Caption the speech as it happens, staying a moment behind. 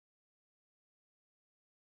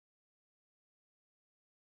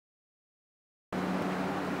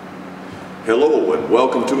Hello and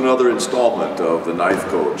welcome to another installment of the Knife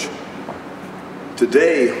Coach.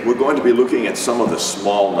 Today we're going to be looking at some of the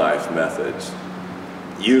small knife methods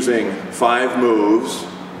using 5 moves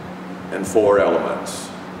and 4 elements.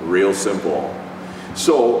 Real simple.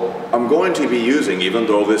 So I'm going to be using, even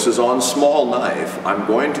though this is on small knife, I'm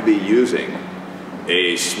going to be using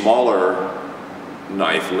a smaller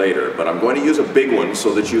knife later, but I'm going to use a big one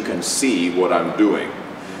so that you can see what I'm doing.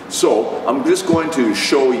 So I'm just going to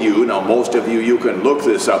show you, now most of you can look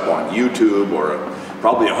this up on YouTube or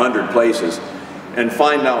probably 100 places and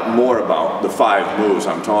find out more about the 5 moves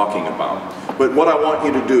I'm talking about. But what I want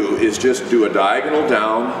you to do is just do a diagonal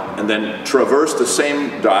down and then traverse the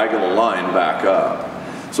same diagonal line back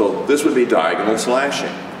up. So this would be diagonal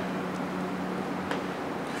slashing.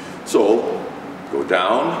 So go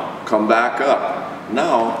down, come back up.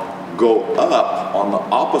 Now go up on the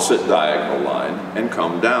opposite diagonal line and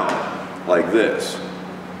come down like this.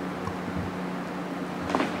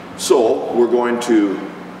 So we're going to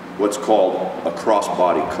what's called a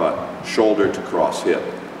cross-body cut, shoulder to cross hip,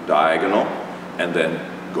 diagonal, and then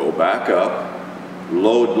go back up,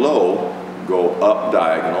 load low, go up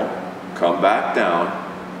diagonal, come back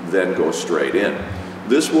down, then go straight in.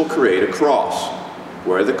 This will create a cross.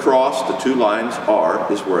 Where the cross, the 2 lines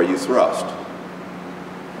are, is where you thrust,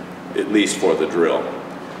 at least for the drill.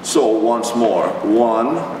 So once more,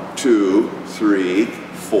 1, 2, 3,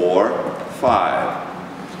 4, 5.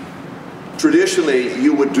 Traditionally,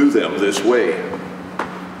 you would do them this way.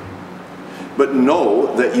 But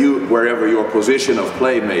know that you, wherever your position of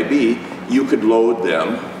play may be, you could load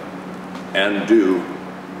them and do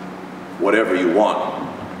whatever you want,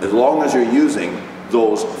 as long as you're using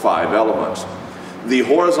those 5 elements. The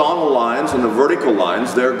horizontal lines and the vertical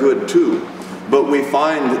lines, they're good too. But we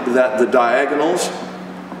find that the diagonal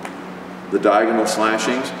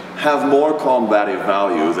slashings, have more combative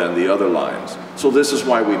value than the other lines. So this is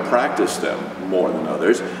why we practice them more than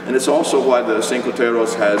others. And it's also why the Cinco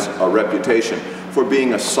Terros has a reputation for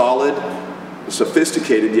being a solid,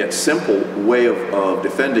 sophisticated yet simple way of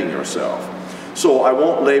defending yourself. So I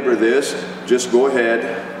won't labor this. Just go ahead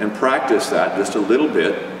and practice that just a little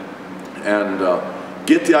bit and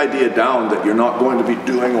get the idea down that you're not going to be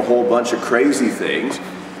doing a whole bunch of crazy things,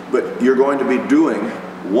 but you're going to be doing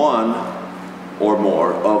one or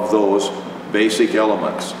more of those basic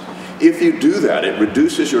elements. If you do that, it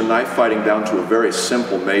reduces your knife fighting down to a very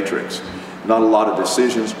simple matrix. Not a lot of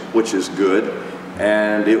decisions, which is good,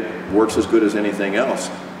 and it works as good as anything else.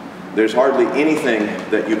 There's hardly anything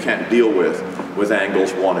that you can't deal with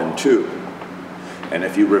angles 1 and 2. And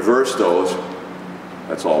if you reverse those,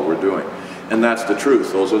 that's all we're doing. And that's the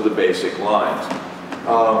truth. Those are the basic lines.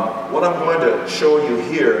 What I'm going to show you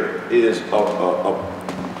here is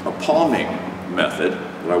a palming method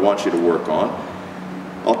that I want you to work on.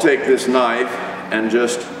 I'll take this knife and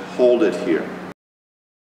just hold it here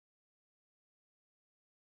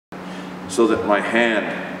so that my hand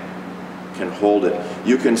can hold it.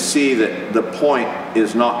 You can see that the point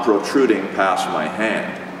is not protruding past my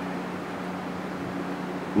hand.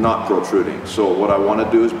 Not protruding. So what I want to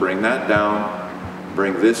do is bring that down,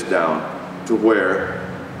 bring this down to where,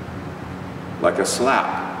 like a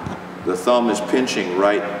slap, the thumb is pinching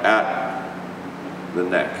right at the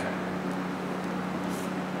neck.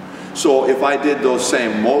 So if I did those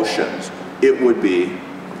same motions, it would be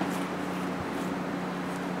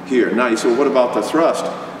here. Now you say, well, what about the thrust?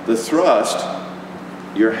 The thrust,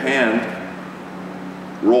 your hand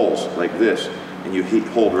rolls like this, and you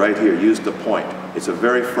hold right here. Use the point. It's a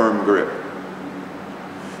very firm grip.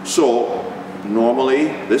 So normally,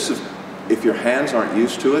 this is, if your hands aren't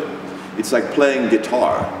used to it, it's like playing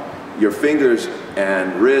guitar. Your fingers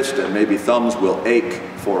and wrist and maybe thumbs will ache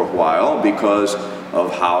for a while because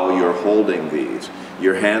of how you're holding these.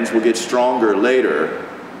 Your hands will get stronger later.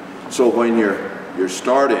 So when you're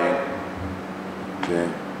starting,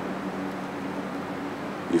 okay,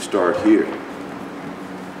 you start here.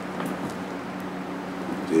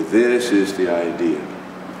 See, this is the idea.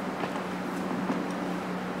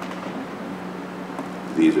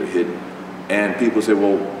 These are hidden. And people say,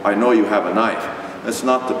 well, I know you have a knife. That's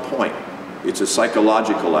not the point. It's a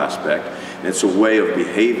psychological aspect. And it's a way of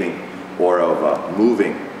behaving or of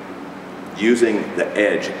moving using the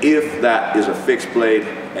edge, if that is a fixed blade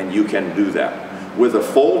and you can do that. With a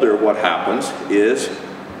folder, what happens is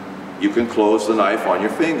you can close the knife on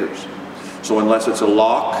your fingers. So unless it's a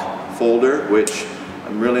lock folder, which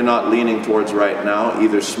I'm really not leaning towards right now,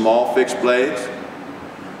 either small fixed blades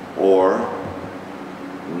or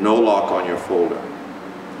no lock on your folder.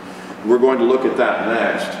 We're going to look at that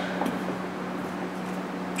next,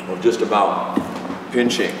 of just about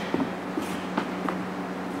pinching.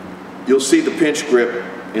 You'll see the pinch grip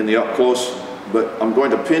in the up close, but I'm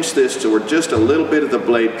going to pinch this to where just a little bit of the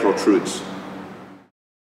blade protrudes.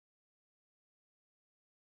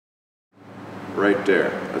 Right there,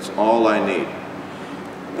 that's all I need.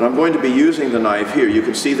 And I'm going to be using the knife here. You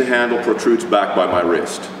can see the handle protrudes back by my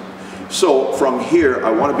wrist. So from here,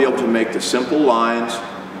 I want to be able to make the simple lines,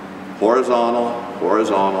 horizontal,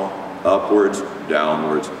 horizontal, upwards,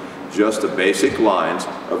 downwards, just the basic lines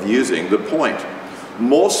of using the point.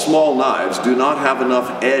 Most small knives do not have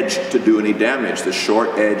enough edge to do any damage. The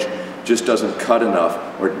short edge just doesn't cut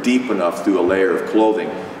enough or deep enough through a layer of clothing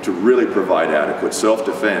to really provide adequate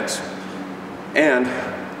self-defense. And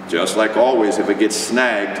just like always, if it gets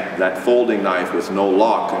snagged, that folding knife with no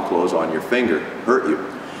lock can close on your finger, hurt you.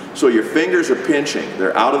 So your fingers are pinching,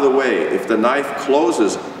 they're out of the way. If the knife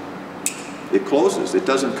closes, it closes, it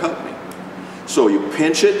doesn't cut me. So you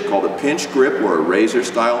pinch it, called a pinch grip or a razor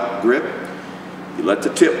style grip. You let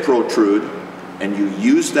the tip protrude and you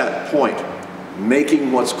use that point,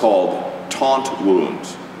 making what's called taunt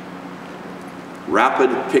wounds.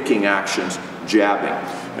 Rapid picking actions, jabbing.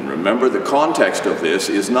 And remember, the context of this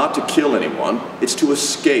is not to kill anyone, it's to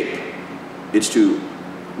escape. It's to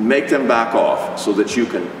make them back off so that you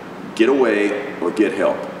can get away or get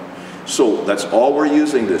help. So that's all we're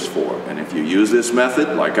using this for. And if you use this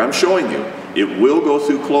method, like I'm showing you, it will go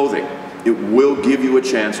through clothing. It will give you a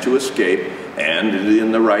chance to escape, and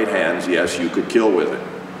in the right hands, yes, you could kill with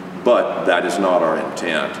it. But that is not our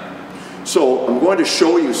intent. So I'm going to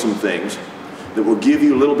show you some things that will give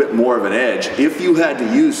you a little bit more of an edge if you had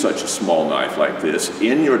to use such a small knife like this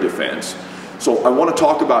in your defense. So I want to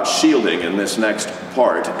talk about shielding in this next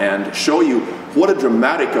part and show you what a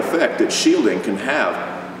dramatic effect that shielding can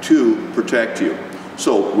have to protect you.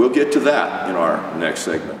 So we'll get to that in our next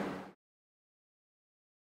segment.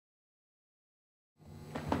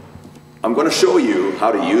 I'm going to show you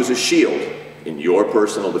how to use a shield in your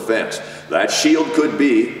personal defense. That shield could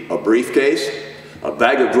be a briefcase, a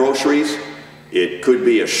bag of groceries. It could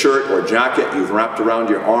be a shirt or jacket you've wrapped around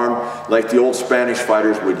your arm, like the old Spanish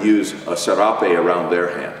fighters would use a serape around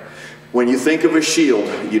their hand. When you think of a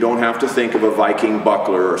shield, you don't have to think of a Viking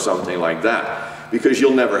buckler or something like that, because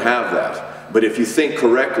you'll never have that. But if you think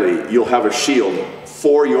correctly, you'll have a shield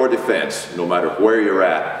for your defense, no matter where you're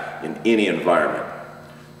at, in any environment.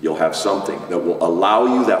 You'll have something that will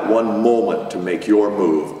allow you that one moment to make your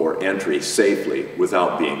move or entry safely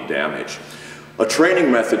without being damaged. A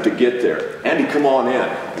training method to get there. Andy, come on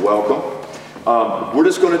in. Welcome. We're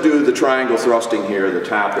just going to do the triangle thrusting here, the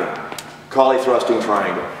tapping. Collie thrusting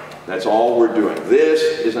triangle. That's all we're doing. This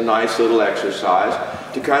is a nice little exercise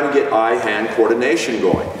to kind of get eye-hand coordination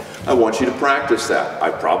going. I want you to practice that. I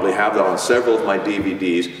probably have that on several of my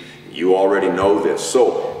DVDs. You already know this.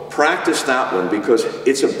 So practice that one because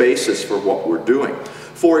it's a basis for what we're doing.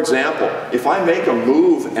 For example, if I make a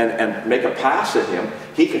move and make a pass at him,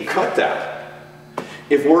 he can cut that.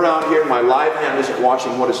 If we're out here, my live hand isn't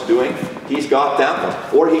watching what it's doing, he's got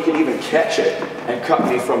that one. Or he can even catch it and cut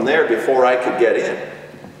me from there before I could get in.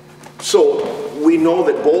 So we know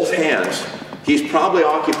that both hands, he's probably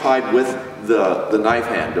occupied with the knife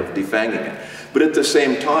hand of defanging it. But at the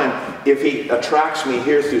same time, if he attracts me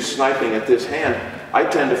here through sniping at this hand, I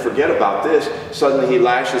tend to forget about this. Suddenly he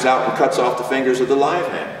lashes out and cuts off the fingers of the live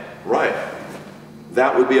hand. Right.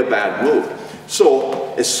 That would be a bad move.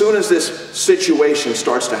 So as soon as this situation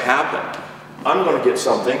starts to happen, I'm going to get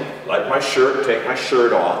something like my shirt, take my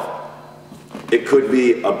shirt off. It could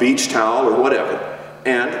be a beach towel or whatever.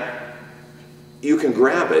 And you can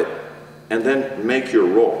grab it and then make your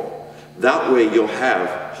roll. That way you'll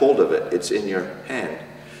have hold of it. It's in your hand.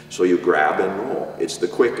 So you grab and roll. It's the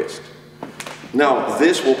quickest. Now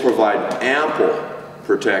this will provide ample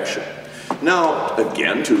protection. Now,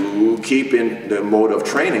 again, to keep in the mode of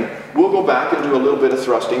training, we'll go back and do a little bit of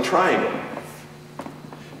thrusting triangle.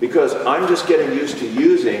 Because I'm just getting used to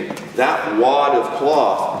using that wad of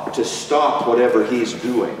cloth to stop whatever he's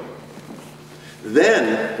doing.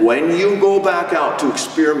 Then, when you go back out to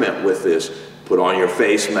experiment with this, put on your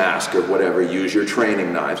face mask or whatever, use your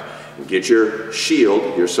training knives, and get your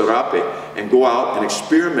shield, your serape, and go out and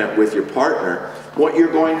experiment with your partner. What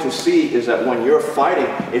you're going to see is that when you're fighting,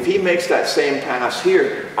 if he makes that same pass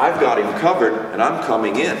here, I've got him covered and I'm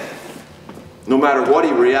coming in. No matter what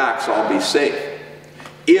he reacts, I'll be safe.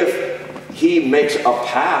 If he makes a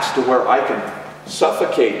pass to where I can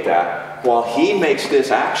suffocate that while he makes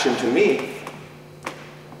this action to me,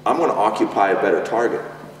 I'm going to occupy a better target.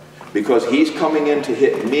 Because he's coming in to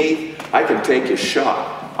hit me, I can take his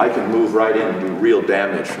shot. I can move right in and do real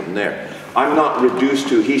damage from there. I'm not reduced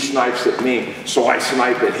to he snipes at me, so I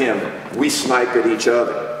snipe at him. We snipe at each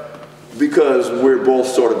other. because we're both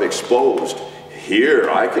sort of exposed. Here,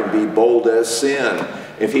 I can be bold as sin.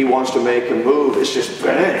 If he wants to make a move, it's just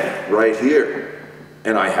bang, right here.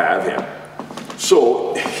 And I have him.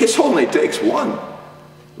 So it only takes one.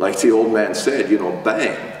 Like the old man said, you know,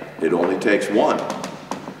 bang, it only takes one.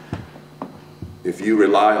 If you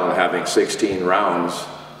rely on having 16 rounds,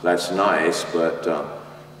 that's nice, but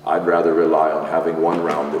I'd rather rely on having one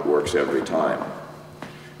round that works every time.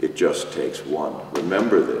 It just takes one.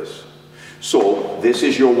 Remember this. So this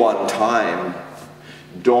is your one time.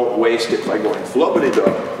 Don't waste it by going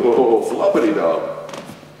flubbity-dub, whoa, flubbity-dub.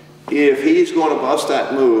 If he's going to bust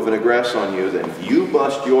that move and aggress on you, then you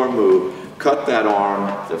bust your move, cut that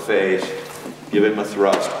arm, the face, give him a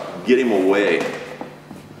thrust, get him away.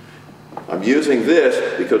 I'm using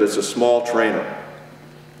this because it's a small trainer.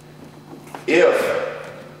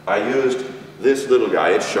 If I used this little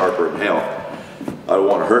guy, it's sharper than hell. I don't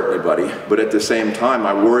want to hurt anybody, but at the same time,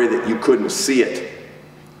 I worry that you couldn't see it.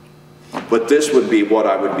 But this would be what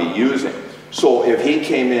I would be using. So if he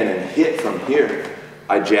came in and hit from here,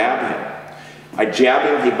 I jab him. I jab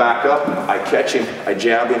him, he back up, I catch him, I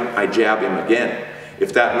jab him again.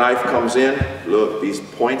 If that knife comes in, look, these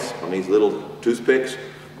points on these little toothpicks,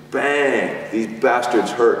 bang, these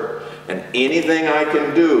bastards hurt. And anything I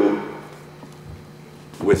can do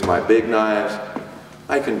with my big knives,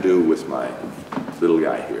 I can do with my little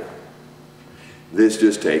guy here. This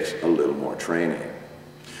just takes a little more training.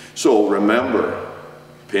 So remember,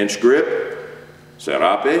 pinch grip,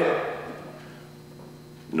 serape,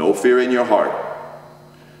 no fear in your heart.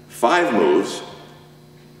 5 moves,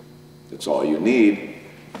 that's all you need.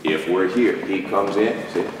 If we're here, he comes in,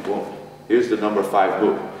 see, boom. Here's the number 5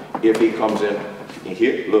 move. If he comes in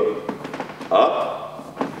here, look,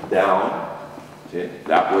 up, down, see,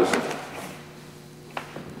 that was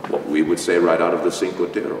what we would say right out of the Cinco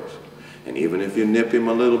Terros. And even if you nip him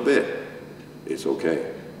a little bit, it's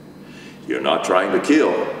okay. You're not trying to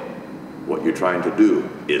kill. What you're trying to do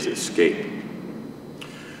is escape.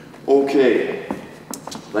 Okay,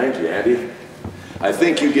 thank you, Andy. I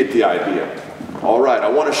think you get the idea. All right, I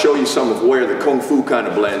want to show you some of where the Kung Fu kind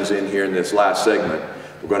of blends in here in this last segment.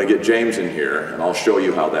 We're going to get James in here, and I'll show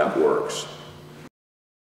you how that works.